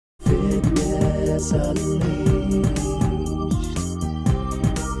fitness unleashed.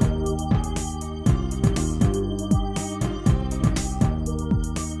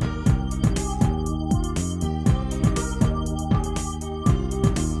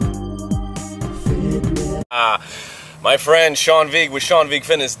 My friend Sean Vigue with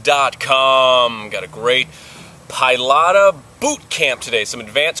SeanVigueFitness.com. Got a great Pilates boot camp today. Some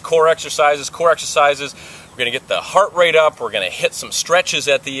advanced core exercises. We're going to get the heart rate up. We're going to hit some stretches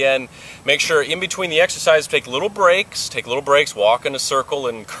at the end. Make sure in between the exercises, take little breaks, walk in a circle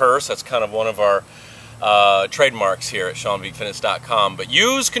and curse. That's kind of one of our trademarks here at SeanVigueFitness.com. But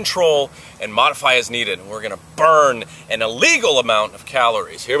use, control, and modify as needed. We're going to burn an illegal amount of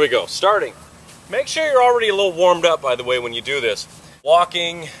calories. Here we go. Starting. Make sure you're already a little warmed up, by the way, when you do this.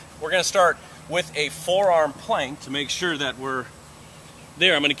 Walking, we're going to start with a forearm plank to make sure that we're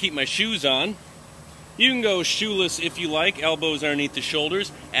there. I'm going to keep my shoes on. You can go shoeless if you like, elbows underneath the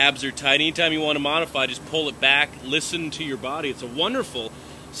shoulders, abs are tight. Anytime you want to modify, just pull it back, listen to your body. It's a wonderful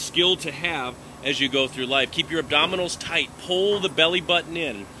skill to have as you go through life. Keep your abdominals tight, pull the belly button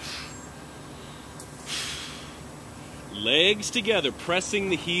in. Legs together, pressing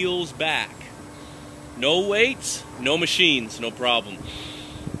the heels back. No weights, no machines, no problem.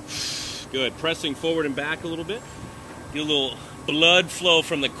 Good. Pressing forward and back a little bit. Get a little blood flow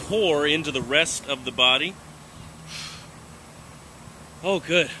from the core into the rest of the body. Oh,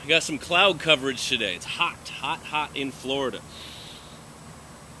 good. We got some cloud coverage today. It's hot, hot, hot in Florida.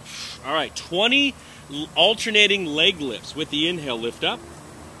 All right, 20 alternating leg lifts with the inhale. Lift up.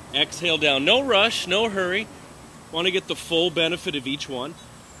 Exhale down. No rush, no hurry. Want to get the full benefit of each one.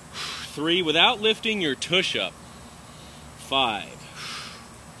 3, without lifting your tush up. 5,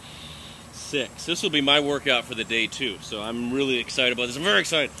 6. This will be my workout for the day too, so I'm really excited about this. I'm very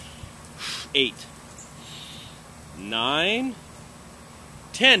excited. 8, 9,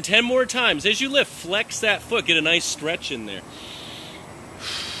 10. 10 more times. As you lift, flex that foot. Get a nice stretch in there.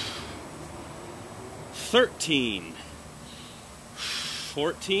 13,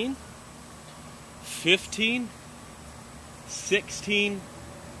 14, 15, 16,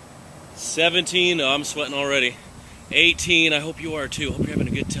 17, oh, I'm sweating already. 18, I hope you are too. Hope you're having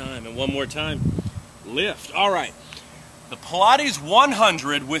a good time. And one more time, lift. All right, the Pilates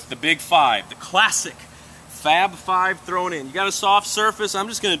 100 with the big 5, the classic Fab 5 thrown in. You got a soft surface. I'm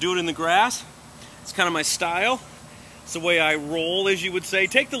just going to do it in the grass. It's kind of my style. It's the way I roll, as you would say.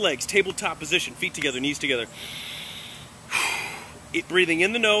 Take the legs, tabletop position, feet together, knees together. Breathing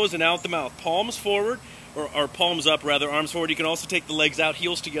in the nose and out the mouth. Palms forward. Or palms up rather, arms forward. You can also take the legs out,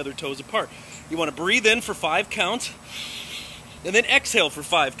 heels together, toes apart. You want to breathe in for 5 counts, and then exhale for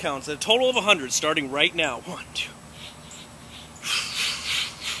 5 counts. A total of 100 starting right now. 1, 2.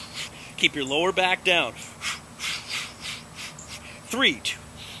 Keep your lower back down. 3, 2.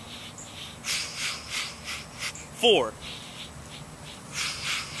 4.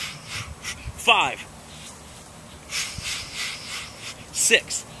 5.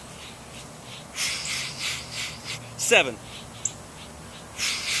 6. 7,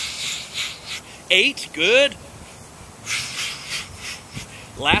 8, good.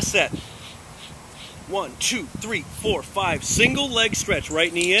 Last set. 1, 2, 3, 4, 5. Single leg stretch.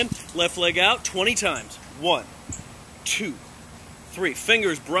 Right knee in, left leg out, 20 times. 1, 2, 3.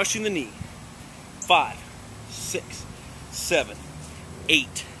 Fingers brushing the knee. 5, 6, 7,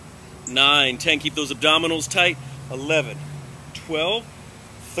 8, 9, 10. Keep those abdominals tight. 11, 12,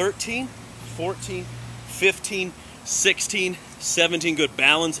 13, 14, 15, 16, 17, good.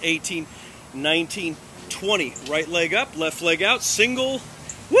 Balance. 18, 19, 20. Right leg up, left leg out, single,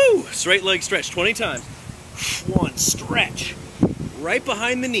 woo, straight leg stretch, 20 times. 1, stretch, right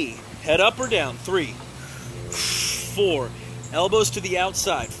behind the knee, head up or down. 3, 4, elbows to the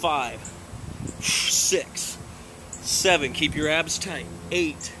outside. 5, 6, 7, keep your abs tight.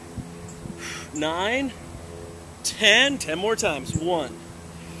 8, 9, 10, 10 more times. 1,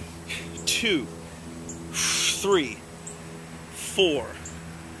 2, 3, 4,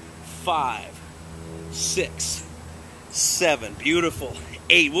 5, 6, 7. Beautiful.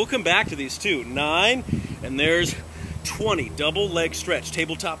 8. We'll come back to these too. 9, and there's 20. Double leg stretch.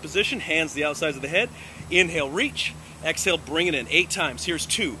 Tabletop position, hands the outsides of the head. Inhale, reach. Exhale, bring it in. 8 times. Here's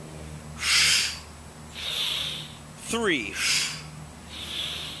 2, 3,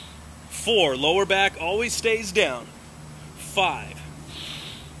 4. Lower back always stays down. 5,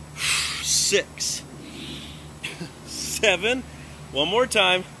 6, 7. One more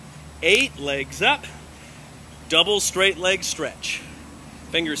time. 8. Legs up. Double straight leg stretch.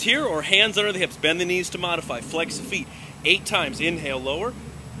 Fingers here or hands under the hips. Bend the knees to modify. Flex the feet. 8 times. Inhale, lower.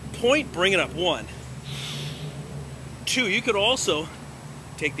 Point, bring it up. 1, 2. You could also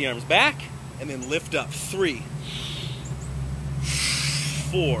take the arms back and then lift up. 3,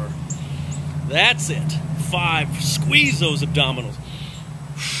 4. That's it. 5. Squeeze those abdominals.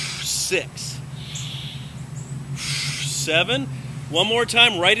 6, 7. One more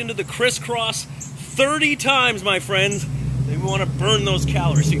time, right into the crisscross. 30 times, my friends. We want to burn those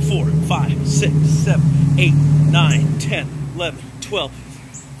calories. See, 4, 5, 6, 7, 8, 9, 10, 11, 12,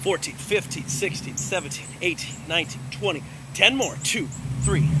 14, 15, 16, 17, 18, 19, 20. 10 more. 2,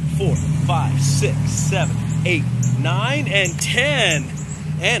 3, 4, 5, 6, 7, 8, 9, and 10.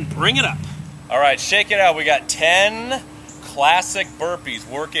 And bring it up. All right, shake it out. We got 10 classic burpees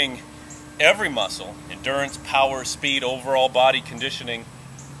working every muscle. Endurance, power, speed, overall body conditioning.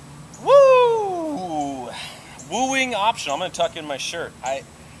 Woo! Wooing optional. I'm going to tuck in my shirt.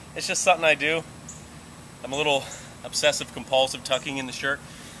 It's just something I do. I'm a little obsessive compulsive tucking in the shirt.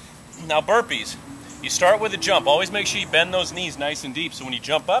 Now burpees. You start with a jump. Always make sure you bend those knees nice and deep. So when you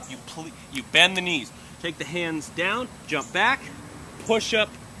jump up, you bend the knees. Take the hands down, jump back, push up,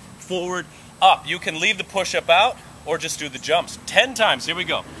 forward, up. You can leave the push up out or just do the jumps. 10 times. Here we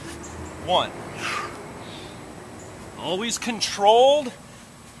go. 1. Always controlled.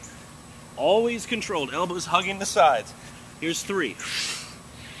 Always controlled. Elbows hugging the sides. Here's 3.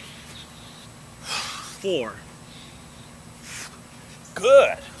 4.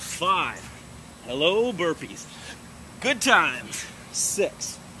 Good. 5. Hello, burpees. Good times.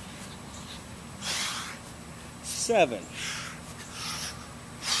 6. 7.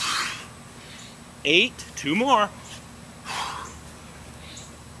 8. 2 more.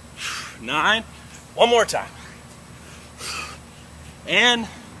 9. One more time. And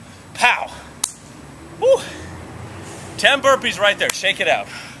pow. Woo. 10 burpees right there. Shake it out.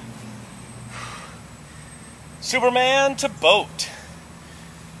 Superman to boat.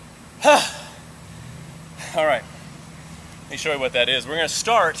 All right. Let me show you what that is. We're going to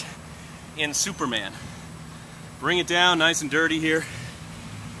start in Superman. Bring it down nice and dirty here.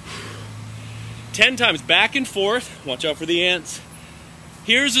 10 times back and forth. Watch out for the ants.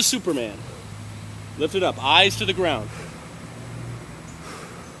 Here's a Superman. Lift it up. Eyes to the ground.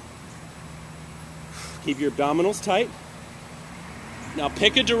 Keep your abdominals tight. Now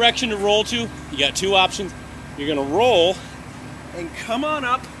pick a direction to roll to. You got 2 options. You're going to roll and come on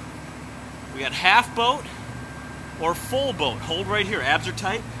up. We got half boat or full boat. Hold right here. Abs are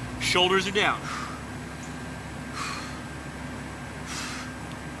tight. Shoulders are down.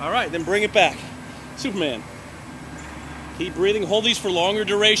 All right, then bring it back. Superman. Keep breathing. Hold these for longer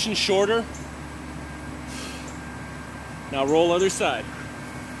duration, shorter. Now roll other side.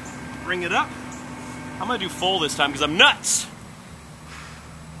 Bring it up. I'm going to do full this time because I'm nuts.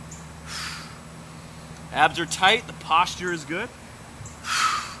 Abs are tight. The posture is good.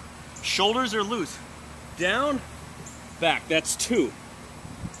 Shoulders are loose. Down, back. That's 2.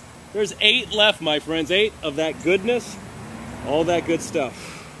 There's 8 left, my friends. 8 of that goodness. All that good stuff.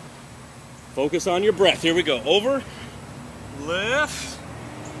 Focus on your breath. Here we go. Over. Lift.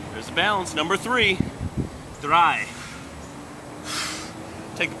 There's the balance. Number 3. Dry.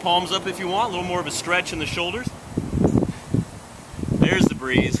 Take the palms up if you want. A little more of a stretch in the shoulders. There's the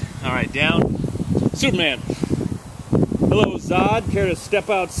breeze. All right, down. Superman. Hello, Zod. Care to step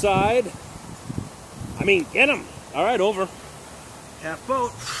outside? I mean, get him. All right, over. Half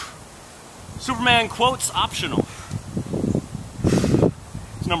boat. Superman quotes optional.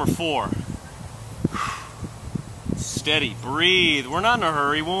 It's number 4. Steady. Breathe. We're not in a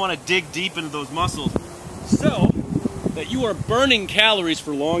hurry. We want to dig deep into those muscles so that you are burning calories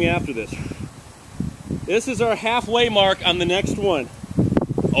for long after this. This is our halfway mark on the next one.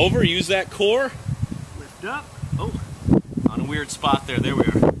 Over. Use that core. Lift up. Oh, on a weird spot there. There we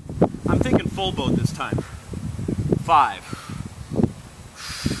are. I'm thinking full boat this time. 5.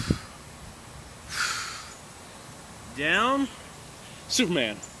 Down.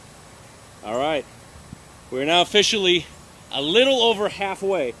 Superman. All right. We're now officially a little over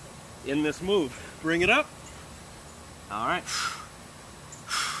halfway in this move. Bring it up. All right.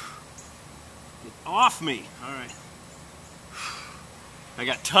 Get off me. All right. I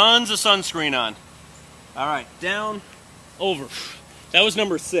got tons of sunscreen on. All right. Down. Over. That was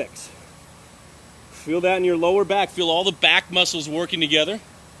number 6. Feel that in your lower back. Feel all the back muscles working together.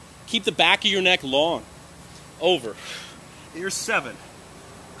 Keep the back of your neck long. Over. Here's 7.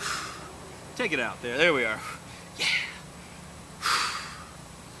 Take it out there. There we are. Yeah.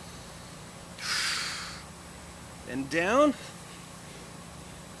 And down.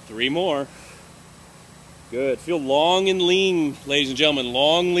 3 more. Good. Feel long and lean, ladies and gentlemen.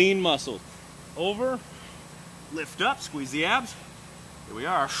 Long, lean muscles. Over. Lift up. Squeeze the abs. Here we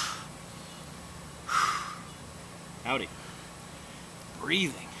are. Howdy.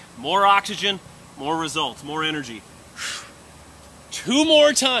 Breathing. More oxygen, more results, more energy. 2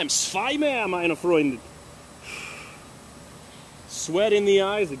 more times. 2 mehr, meine Freunde. Sweat in the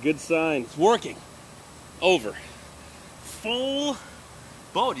eyes, a good sign. It's working. Over. Full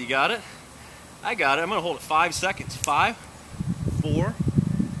boat. You got it? I got it. I'm going to hold it 5 seconds. 5, 4,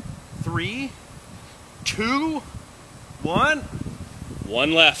 3, 2, 1.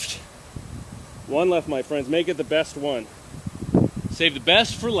 1 left. 1 left, my friends. Make it the best one. Save the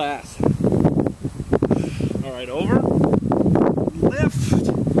best for last. All right, over. Lift.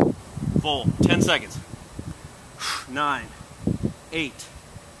 Full. 10 seconds. 9, 8,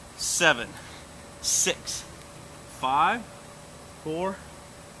 7, 6, 5, 4,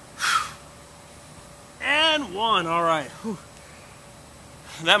 and 1. All right.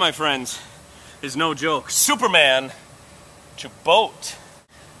 That, my friends, is no joke. Superman to boat.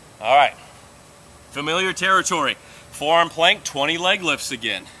 All right. Familiar territory. Forearm plank, 20 leg lifts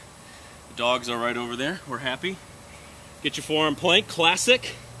again. The dogs are right over there. We're happy. Get your forearm plank.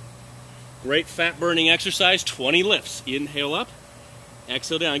 Classic. Great fat burning exercise. 20 lifts. Inhale up.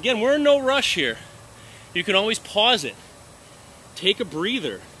 Exhale down. Again, we're in no rush here. You can always pause it. Take a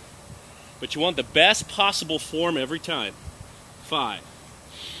breather. But you want the best possible form every time. 5,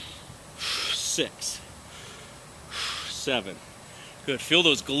 6, 7. Good. Feel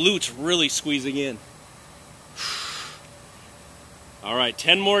those glutes really squeezing in. All right,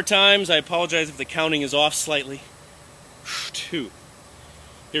 10 more times. I apologize if the counting is off slightly. 2.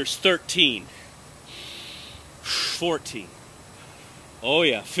 Here's 13. 14. Oh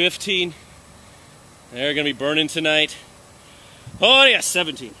yeah, 15. They're gonna be burning tonight. Oh yeah,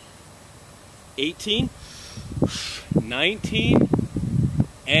 17. 18. 19.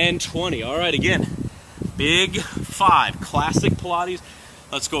 And 20. All right, again. Big 5. Classic Pilates.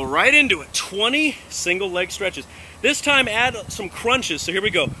 Let's go right into it. 20 single leg stretches. This time add some crunches. So here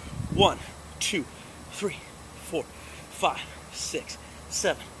we go. 1, 2, 3, 4, 5, 6,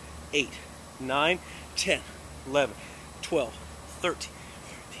 7, 8, 9, 10, 11, 12, 13,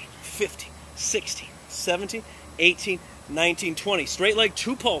 14, 15, 16, 17, 18, 19, 20. Straight leg,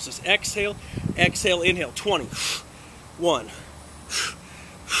 2 pulses. Exhale, exhale, inhale. 20. 1,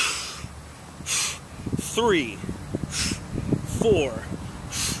 3, 4,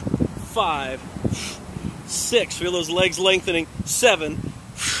 5, 6. Feel those legs lengthening. 7,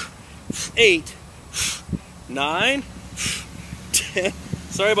 8, 9, 10.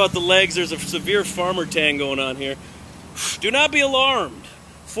 Sorry about the legs. There's a severe farmer tan going on here. Do not be alarmed.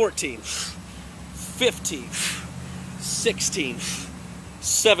 14, 15, 16,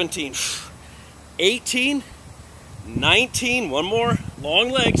 17, 18, 19. One more. Long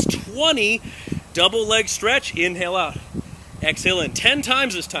legs. 20. Double leg stretch. Inhale out. Exhale in. 10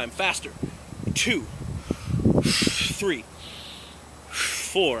 times this time. Faster. 2, 3,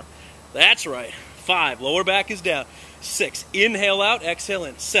 4. That's right. 5. Lower back is down. 6. Inhale out. Exhale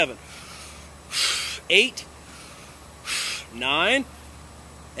in. 7, 8, 9,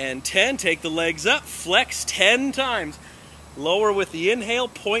 and 10. Take the legs up. Flex 10 times. Lower with the inhale.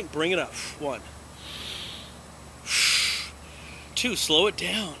 Point. Bring it up. 1, 2. Slow it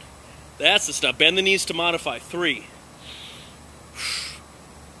down. That's the stuff. Bend the knees to modify. 3,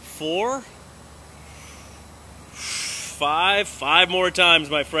 4, 5. 5 more times,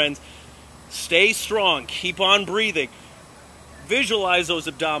 my friends. Stay strong. Keep on breathing. Visualize those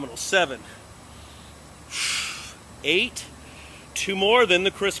abdominals. 7, 8. 2 more, then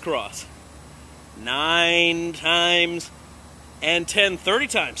the crisscross. 9 times. And 10. 30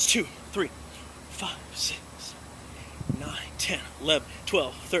 times. 2, 3, 5, 6, 9, 10, 11,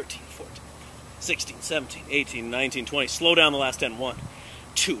 12, 13, 14, 16, 17, 18, 19, 20. Slow down the last 10. 1,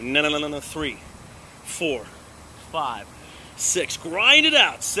 2, 3, 4, 5, 6. Grind it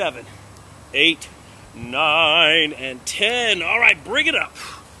out. 7, 8, 9, and 10. All right, bring it up.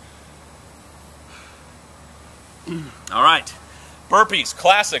 All right, burpees,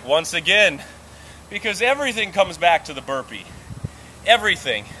 classic once again, because everything comes back to the burpee.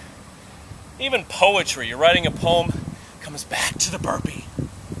 Everything. Even poetry, you're writing a poem, comes back to the burpee.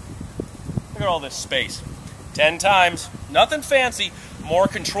 Look at all this space. 10 times, nothing fancy, more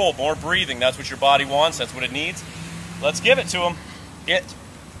control, more breathing. That's what your body wants, that's what it needs. Let's give it to them.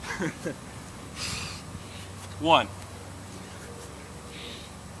 1,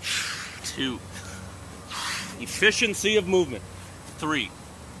 2. Efficiency of movement. 3,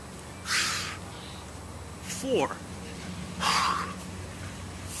 4,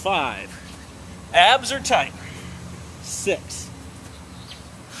 5. Abs are tight. 6,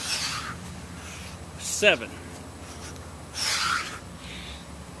 7,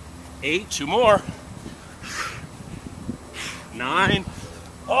 8. 2 more. 9,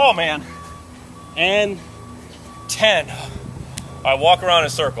 Oh man. And 10. All right, walk around in a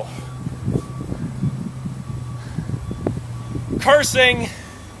circle. Cursing,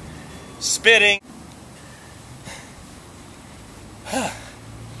 spitting. All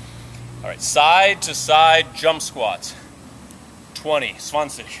right, side to side jump squats. 20,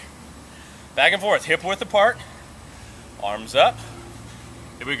 20. Back and forth, hip width apart, arms up.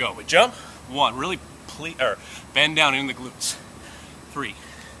 Here we go. We jump. 1, really bend down in the glutes. 3,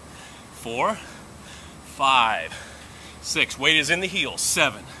 4, 5, 6. Weight is in the heels.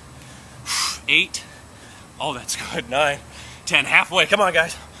 7, 8. Oh, that's good. 9, 10. Halfway. Come on,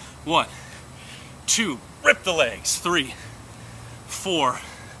 guys. 1, 2. Rip the legs. 3, 4.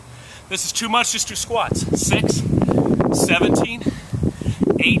 This is too much. Just do squats. 6, 17,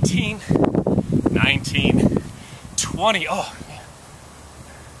 18, 19, 20. Oh, man.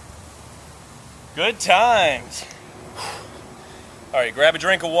 Good times. All right, grab a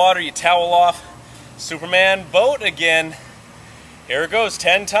drink of water, you towel off. Superman boat again. Here it goes,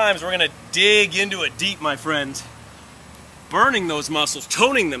 10 times. We're gonna dig into it deep, my friends. Burning those muscles,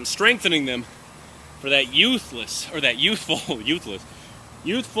 toning them, strengthening them for that youthful,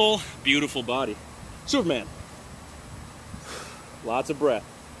 beautiful body. Superman. Lots of breath.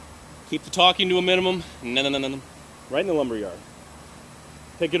 Keep the talking to a minimum. Right in the lumberyard.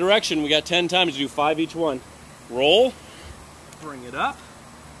 Pick a direction. We got 10 times to do 5 each one. Roll. Bring it up.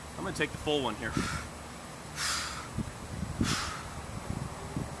 I'm going to take the full one here.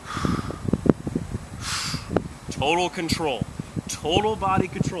 Total control. Total body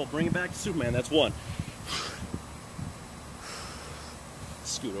control. Bring it back to Superman. That's 1.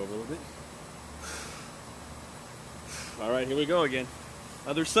 Scoot over a little bit. All right, here we go again.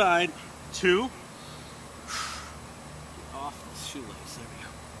 Other side. 2. Get off the shoelace. There we go.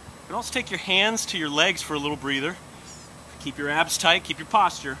 You can also take your hands to your legs for a little breather. Keep your abs tight. Keep your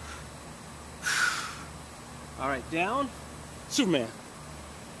posture. All right, down. Superman.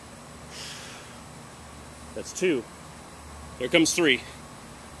 That's 2. Here comes 3.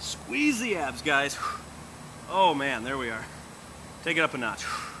 Squeeze the abs, guys. Oh, man, there we are. Take it up a notch.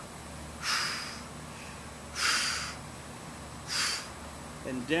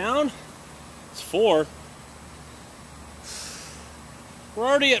 And down. It's 4. We're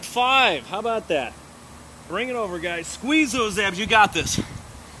already at 5. How about that? Bring it over, guys. Squeeze those abs. You got this.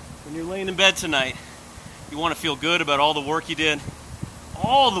 When you're laying in bed tonight, you want to feel good about all the work you did.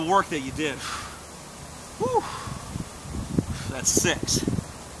 All the work that you did. Whew. That's 6.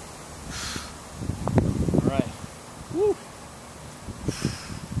 All right. Woo.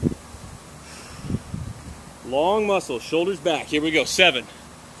 Long muscles, shoulders back. Here we go. 7.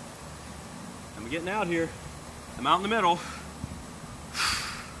 I'm getting out here. I'm out in the middle.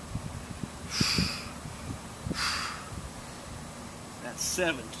 That's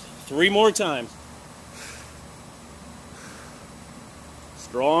 7. 3 more times.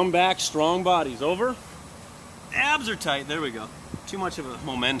 Strong back, strong bodies. Over. Abs are tight. There we go. Too much of a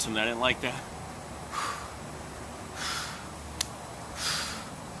momentum there. I didn't like that.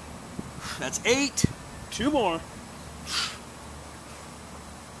 That's 8. 2 more.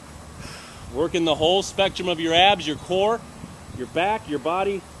 Working the whole spectrum of your abs, your core, your back, your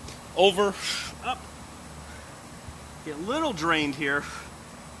body. Over, up. Get a little drained here.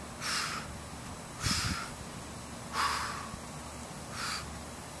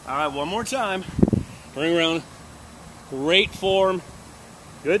 All right, one more time. Bring around. Great form.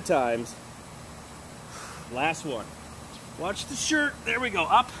 Good times. Last one. Watch the shirt. There we go.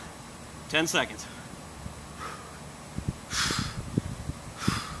 Up. 10 seconds.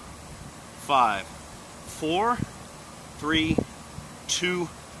 5, 4, 3, 2,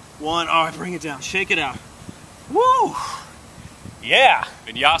 1. All right, bring it down. Shake it out. Woo! Yeah.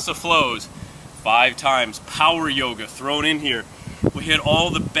 Vinyasa flows. 5 times. Power yoga thrown in here. We hit all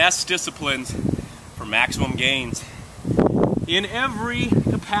the best disciplines for maximum gains in every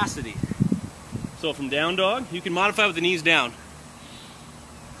capacity. So from down dog, you can modify with the knees down.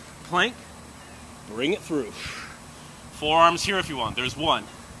 Plank, bring it through. Forearms here if you want. There's 1.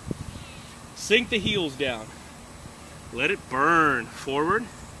 Sink the heels down. Let it burn. Forward.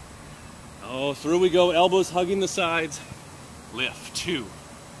 Oh, through we go. Elbows hugging the sides. Lift. 2.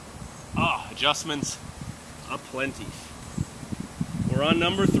 Adjustments aplenty. We're on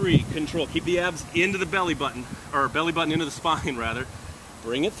number 3. Control. Keep the abs into the belly button, or belly button into the spine rather.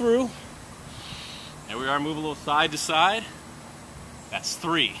 Bring it through. There we are. Move a little side to side. That's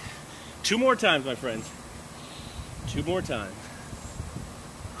 3. 2 more times, my friends. 2 more times.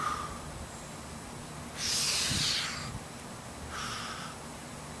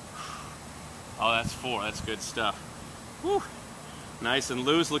 Oh, that's 4. That's good stuff. Woo. Nice and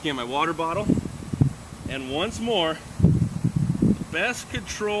loose, looking at my water bottle. And once more, best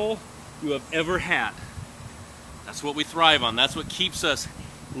control you have ever had. That's what we thrive on. That's what keeps us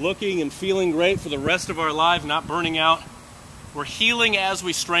looking and feeling great for the rest of our lives, not burning out. We're healing as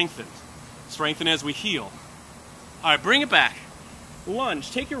we strengthen. Strengthen as we heal. All right, bring it back.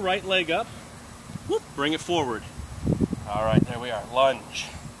 Lunge. Take your right leg up. Whoop, bring it forward. All right, there we are. Lunge.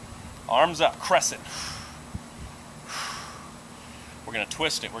 Arms up, crescent. We're going to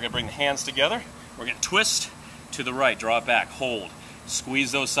twist it. We're going to bring the hands together. We're going to twist to the right. Draw it back. Hold.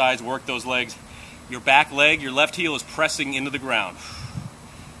 Squeeze those sides. Work those legs. Your back leg, your left heel is pressing into the ground.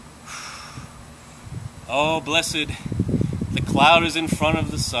 Oh, blessed. The cloud is in front of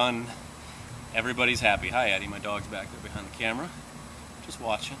the sun. Everybody's happy. Hi, Addie. My dog's back there behind the camera. Just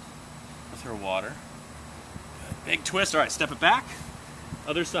watching with her water. Good. Big twist. All right, step it back.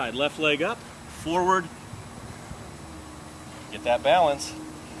 Other side. Left leg up. Forward. Get that balance.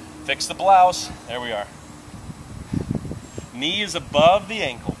 Fix the blouse. There we are. Knee is above the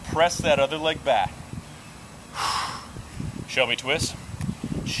ankle. Press that other leg back. Shall we twist?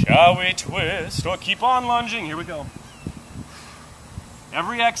 Shall we twist? Oh, keep on lunging. Here we go.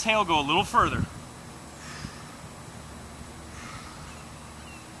 Every exhale, go a little further.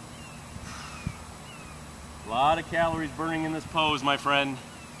 A lot of calories burning in this pose, my friend.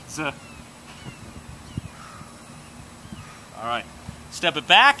 All right, step it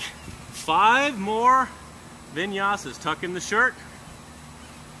back. 5 more vinyasas. Tuck in the shirt.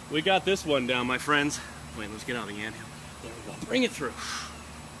 We got this one down, my friends. Wait, let's get out of the anthill. There we go. Bring it through.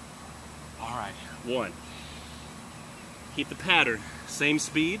 All right, 1. Keep the pattern, same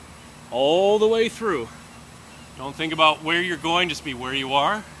speed, all the way through. Don't think about where you're going, just be where you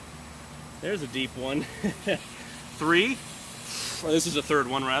are. There's a deep one. 3, or this is a third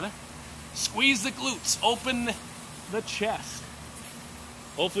one rather. Squeeze the glutes, open the chest.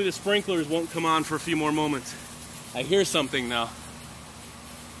 Hopefully the sprinklers won't come on for a few more moments. I hear something now.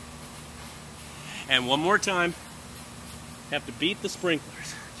 And one more time, have to beat the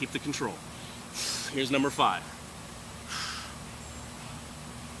sprinklers. Keep the control. Here's number 5.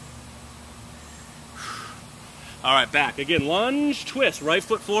 All right, back. Again, lunge, twist. Right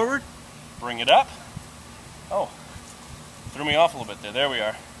foot forward. Bring it up. Oh, threw me off a little bit there. There we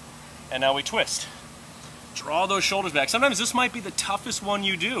are. And now we twist. Draw those shoulders back. Sometimes this might be the toughest one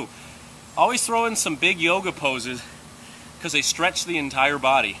you do. Always throw in some big yoga poses because they stretch the entire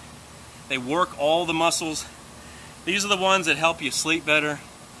body. They work all the muscles. These are the ones that help you sleep better,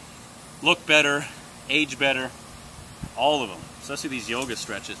 look better, age better, all of them, especially these yoga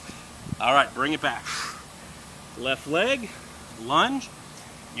stretches. All right, bring it back. Left leg, lunge,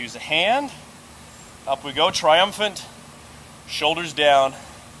 use a hand, up we go, triumphant, shoulders down.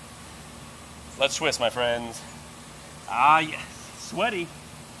 Let's twist, my friends. Ah, yes, sweaty,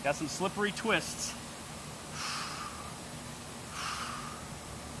 got some slippery twists.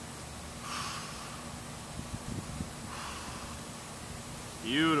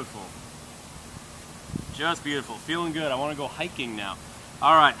 Beautiful. Just beautiful. Feeling good. I want to go hiking now.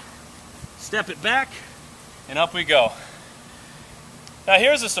 All right. Step it back, and up we go. Now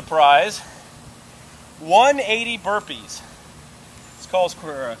here's a surprise. 180 burpees. This calls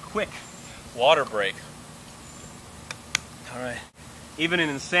for a quick water break. All right. Even in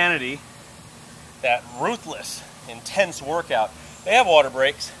Insanity, that ruthless, intense workout, they have water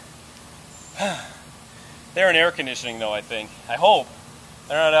breaks. They're in air conditioning though, I think. I hope.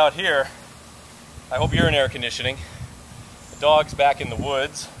 They're not out here. I hope you're in air conditioning. The dog's back in the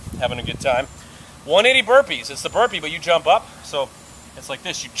woods, having a good time. 180 burpees. It's the burpee, but you jump up. So it's like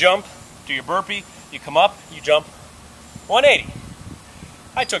this. You jump, do your burpee, you come up, you jump. 180.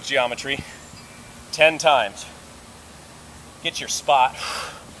 I took geometry 10 times. Get your spot.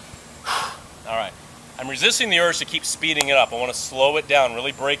 All right. I'm resisting the urge to keep speeding it up. I want to slow it down,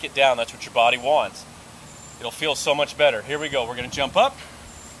 really break it down. That's what your body wants. It'll feel so much better. Here we go. We're going to jump up.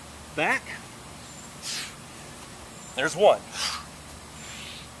 Back. There's 1.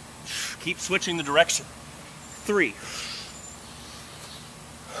 Keep switching the direction. 3.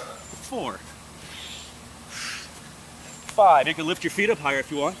 4. 5. You can lift your feet up higher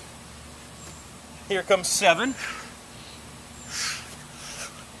if you want. Here comes 7.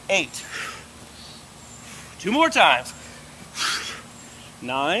 8. 2 more times.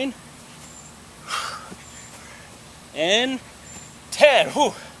 9. And 10.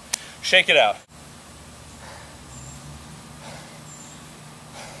 Whew. Shake it out.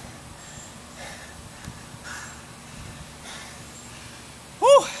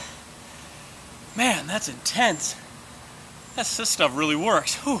 Whew. Man, that's intense. This stuff really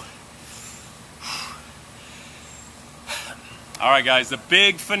works. Whew. All right, guys, the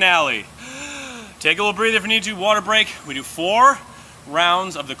big finale. Take a little breather if you need to, water break. We do 4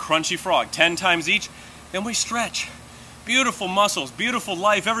 rounds of the crunchy frog, 10 times each. Then we stretch. Beautiful muscles, beautiful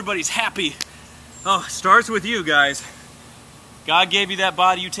life, everybody's happy. Oh, it starts with you, guys. God gave you that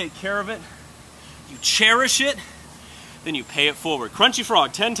body, you take care of it, you cherish it, then you pay it forward. Crunchy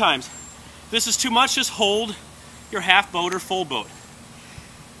frog, 10 times. If this is too much, just hold your half boat or full boat.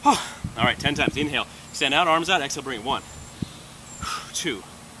 Oh. All right, 10 times. Inhale, extend out, arms out, exhale, bring it. 1, 2,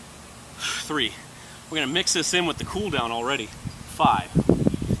 3. We're gonna mix this in with the cool down already. 5,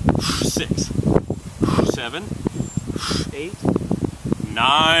 6, 7, 8,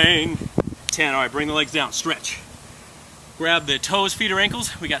 9, 10. All right, bring the legs down, stretch. Grab the toes, feet, or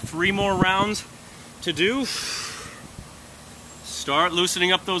ankles. We got 3 more rounds to do. Start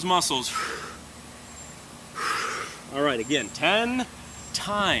loosening up those muscles. All right, again, 10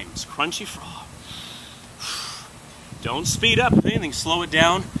 times, crunchy frog. Don't speed up. If anything, slow it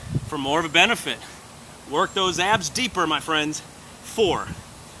down for more of a benefit. Work those abs deeper, my friends. 4,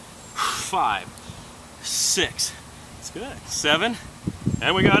 5, 6. That's good. 7,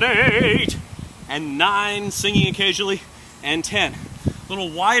 and we got 8, and 9, singing occasionally, and 10. A little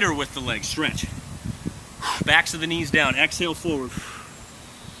wider with the legs. Stretch. Backs of the knees down. Exhale forward.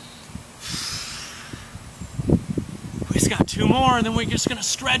 We just got 2 more, and then we're just gonna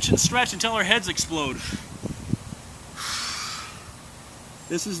stretch and stretch until our heads explode.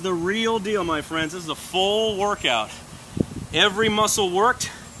 This is the real deal, my friends. This is a full workout. Every muscle worked.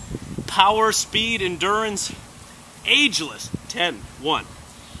 Power, speed, endurance, ageless. 10, 1,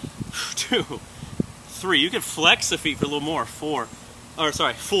 2, 3. You can flex the feet for a little more. 4,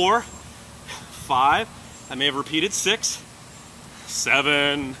 5. I may have repeated. 6,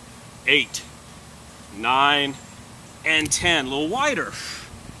 7, 8, 9, and 10. A little wider.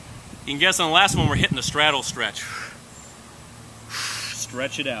 You can guess on the last one we're hitting the straddle stretch.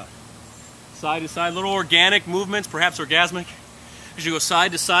 Stretch it out. Side to side, little organic movements, perhaps orgasmic. As you go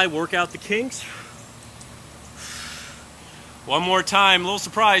side to side, work out the kinks. One more time, a little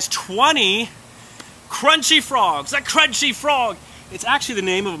surprise. 20 crunchy frogs. That crunchy frog. It's actually the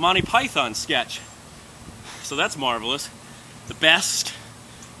name of a Monty Python sketch. So that's marvelous. The best.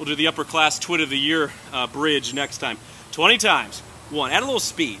 We'll do the upper class Twit of the Year bridge next time. 20 times. 1. Add a little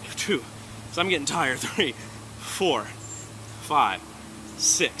speed. 2. So I'm getting tired. 3, 4, 5,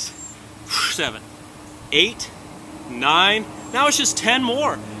 6, 7, 8, 9. Now it's just 10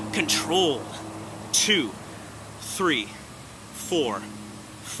 more. Controlled. 2, 3, 4,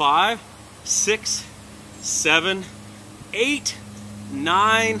 5, 6, 7, 8,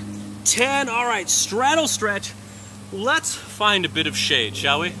 9, 10. All right, straddle stretch. Let's find a bit of shade,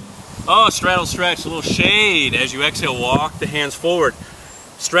 shall we? Oh, straddle stretch, a little shade. As you exhale, walk the hands forward.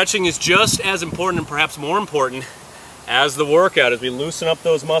 Stretching is just as important and perhaps more important as the workout. As we loosen up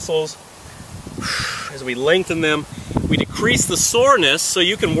those muscles, as we lengthen them, we decrease the soreness so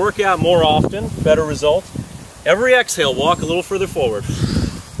you can work out more often, better results. Every exhale, walk a little further forward.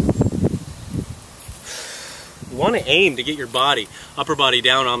 You want to aim to get your body, upper body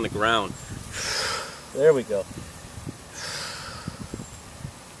down on the ground. There we go.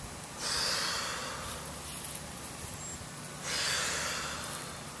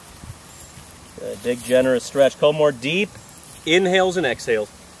 Good, big generous stretch. Couple more deep inhales and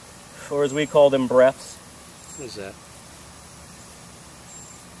exhales, or as we call them, breaths. What is that?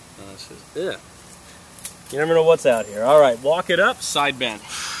 This is, yeah. You never know what's out here. All right, walk it up, side bend.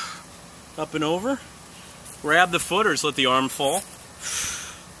 Up and over. Grab the foot or just let the arm fall.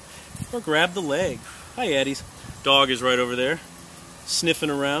 Or grab the leg. Hi, Eddie's. Dog is right over there,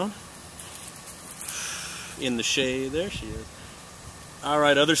 sniffing around. In the shade, there she is. All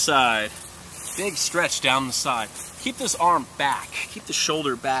right, other side. Big stretch down the side. Keep this arm back. Keep the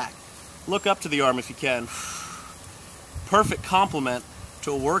shoulder back. Look up to the arm if you can. Perfect complement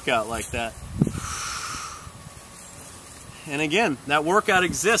to a workout like that. And again, that workout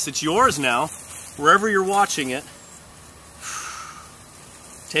exists. It's yours now, wherever you're watching it.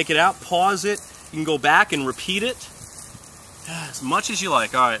 Take it out, pause it. You can go back and repeat it as much as you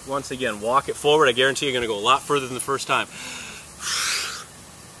like. All right, once again, walk it forward. I guarantee you're going to go a lot further than the first time.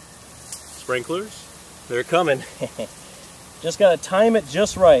 Sprinklers, they're coming. Just got to time it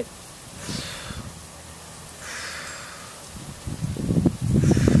just right.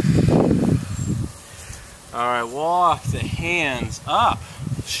 All right, walk the hands up.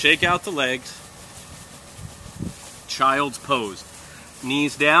 Shake out the legs. Child's pose.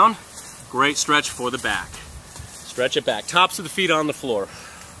 Knees down. Great stretch for the back. Stretch it back. Tops of the feet on the floor.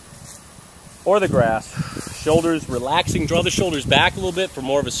 Or the grass. Shoulders relaxing. Draw the shoulders back a little bit for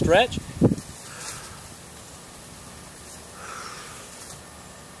more of a stretch.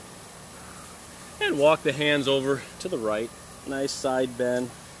 And walk the hands over to the right. Nice side bend.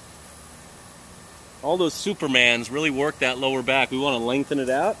 All those Supermans really work that lower back. We want to lengthen it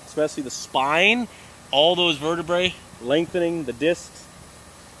out, especially the spine. All those vertebrae, lengthening the discs.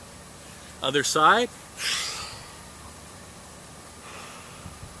 Other side.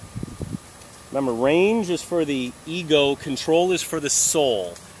 Remember, range is for the ego, control is for the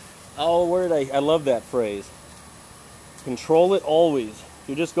soul. Oh, where did I love that phrase. Control it always. If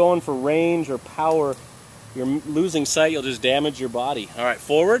you're just going for range or power, you're losing sight, you'll just damage your body. All right,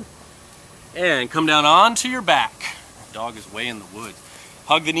 forward. And come down onto your back. Dog is way in the woods.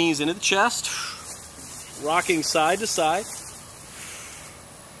 Hug the knees into the chest. Rocking side to side.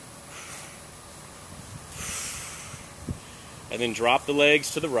 And then drop the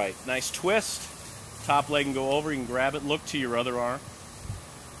legs to the right. Nice twist. Top leg can go over. You can grab it. Look to your other arm.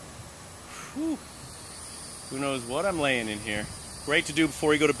 Whew. Who knows what I'm laying in here. Great to do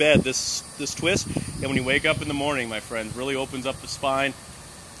before you go to bed, this twist. And when you wake up in the morning, my friends, really opens up the spine.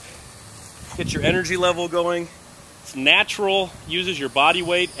 Get your energy level going. It's natural. Uses your body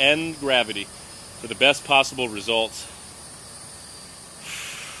weight and gravity for the best possible results.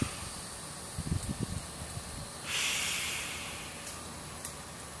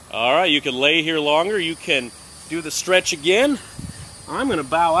 All right, you can lay here longer. You can do the stretch again. I'm going to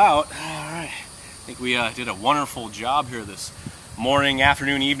bow out. All right. I think we did a wonderful job here this morning,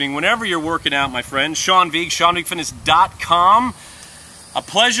 afternoon, evening, whenever you're working out, my friend. Sean Vigue, SeanVigueFitness.com. A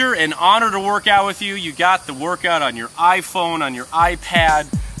pleasure and honor to work out with you. You got the workout on your iPhone, on your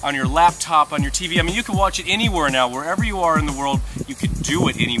iPad, on your laptop, on your TV. I mean, you can watch it anywhere now. Wherever you are in the world, you can do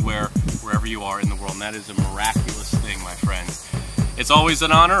it anywhere, wherever you are in the world. And that is a miraculous thing, my friends. It's always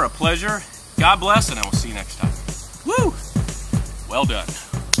an honor, a pleasure. God bless, and I will see you next time. Woo! Well done.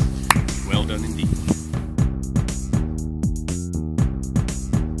 Well done indeed.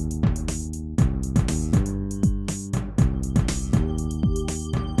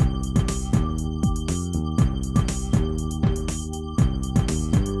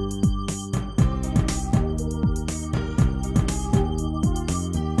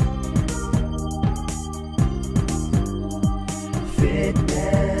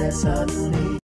 Fitness Unleashed.